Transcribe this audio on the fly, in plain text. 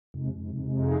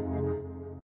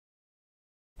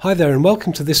Hi there and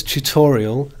welcome to this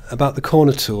tutorial about the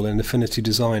corner tool in Affinity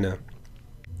Designer.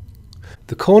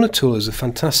 The corner tool is a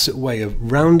fantastic way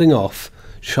of rounding off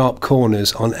sharp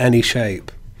corners on any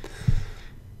shape.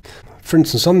 For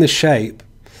instance, on this shape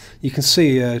you can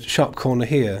see a sharp corner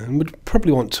here, and we'd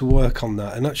probably want to work on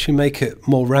that and actually make it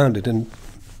more rounded and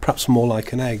perhaps more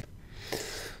like an egg.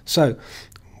 So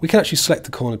we can actually select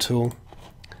the corner tool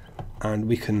and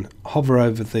we can hover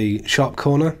over the sharp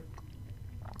corner,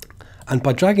 and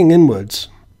by dragging inwards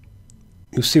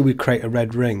you'll see we create a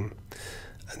red ring,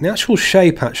 and the actual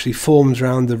shape actually forms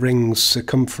around the ring's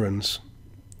circumference.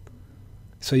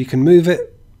 So you can move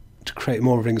it to create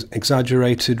more of an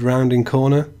exaggerated rounding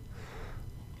corner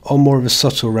or more of a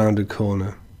subtle rounded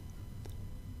corner.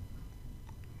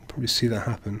 You'll probably see that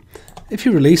happen. If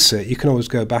you release it, you can always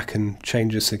go back and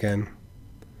change this again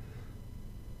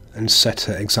and set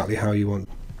it exactly how you want.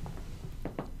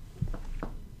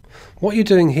 What you're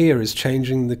doing here is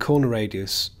changing the corner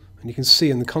radius, and you can see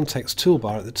in the context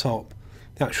toolbar at the top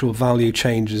the actual value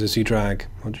changes as you drag.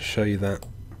 I'll just show you that.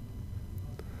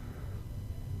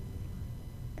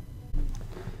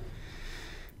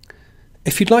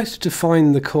 If you'd like to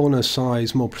define the corner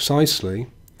size more precisely,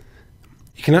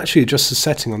 you can actually adjust the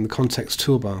setting on the context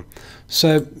toolbar.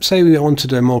 So say we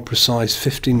wanted a more precise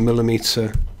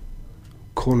 15mm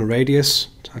corner radius,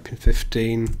 type in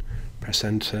 15, press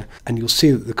enter, and you'll see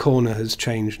that the corner has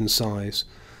changed in size.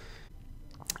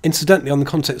 Incidentally, on the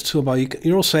context toolbar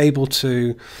you're also able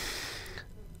to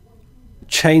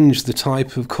change the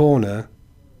type of corner.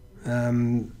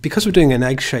 Because we're doing an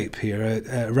egg shape here,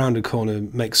 a rounded corner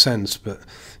makes sense, but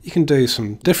you can do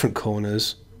some different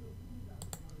corners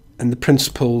and the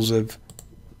principles of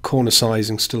corner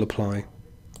sizing still apply.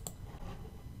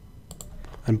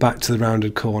 And back to the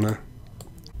rounded corner.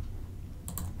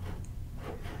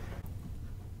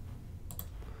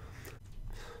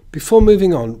 Before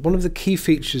moving on, one of the key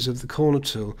features of the corner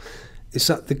tool is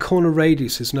that the corner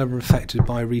radius is never affected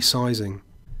by resizing.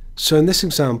 So in this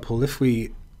example, if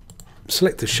we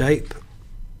select the shape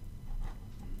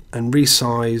and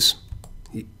resize,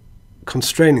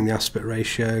 constraining the aspect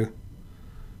ratio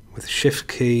with the shift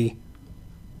key,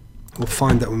 we'll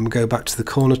find that when we go back to the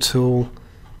corner tool,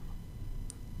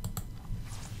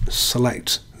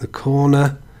 select the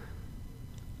corner,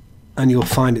 and you'll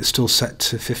find it's still set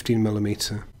to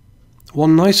 15mm.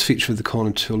 One nice feature of the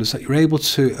corner tool is that you're able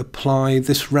to apply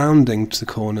this rounding to the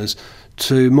corners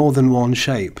to more than one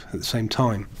shape at the same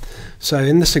time. So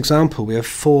in this example we have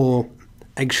 4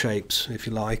 egg shapes, if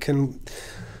you like, and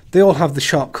they all have the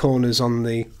sharp corners on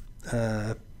the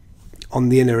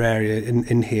inner area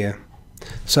in here.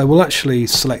 So we'll actually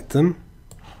select them,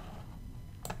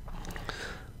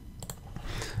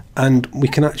 and we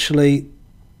can actually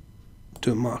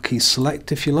do a marquee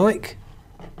select if you like.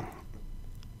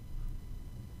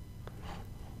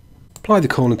 Apply the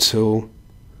corner tool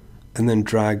and then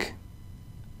drag,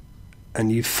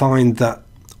 and you find that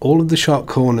all of the sharp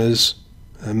corners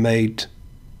are made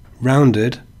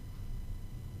rounded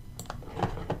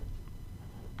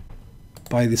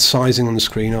by the sizing on the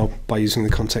screen or by using the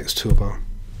context toolbar.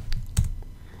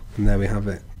 And there we have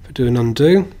it. If I do an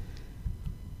undo,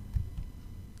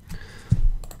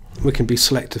 we can be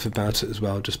selective about it as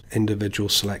well, just individual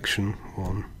selection,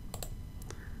 1,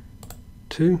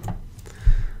 2,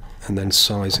 and then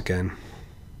size again.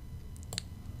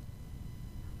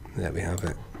 There we have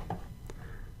it.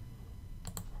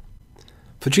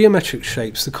 For geometric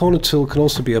shapes, the corner tool can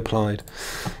also be applied.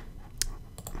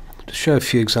 To show a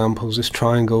few examples, this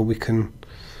triangle, we can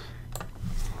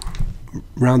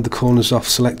round the corners off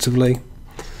selectively.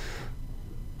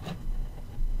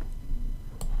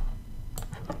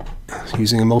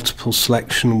 Using a multiple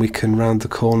selection, we can round the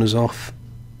corners off.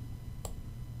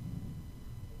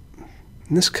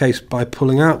 In this case, by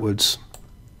pulling outwards.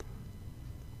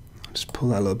 I'll just pull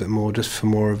that a little bit more, just for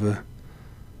more of a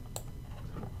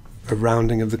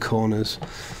rounding of the corners.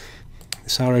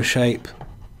 This arrow shape,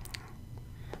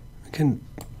 we can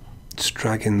just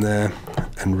drag in there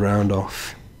and round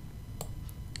off.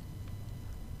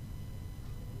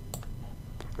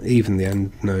 Even the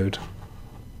end node.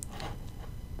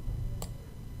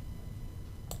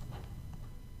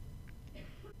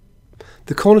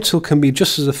 The corner tool can be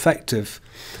just as effective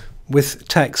with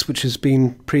text which has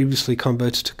been previously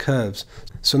converted to curves.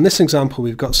 So in this example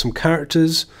we've got some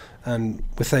characters, and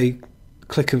with a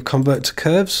click of convert to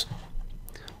curves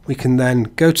we can then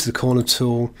go to the corner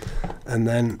tool and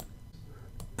then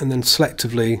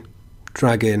selectively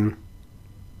drag in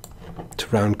to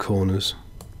round corners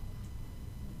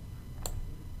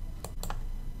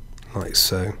like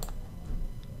so.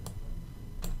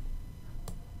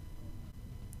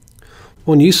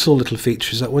 One useful little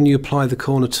feature is that when you apply the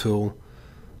corner tool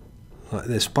like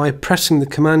this, by pressing the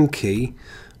command key,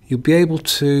 you'll be able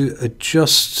to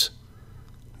adjust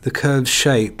the curved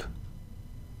shape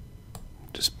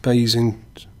just by using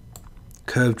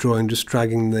curve drawing, just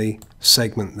dragging the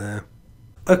segment there.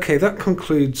 Okay, that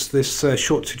concludes this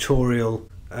short tutorial.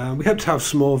 We hope to have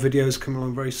some more videos coming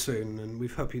along very soon, and we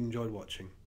hope you enjoyed watching.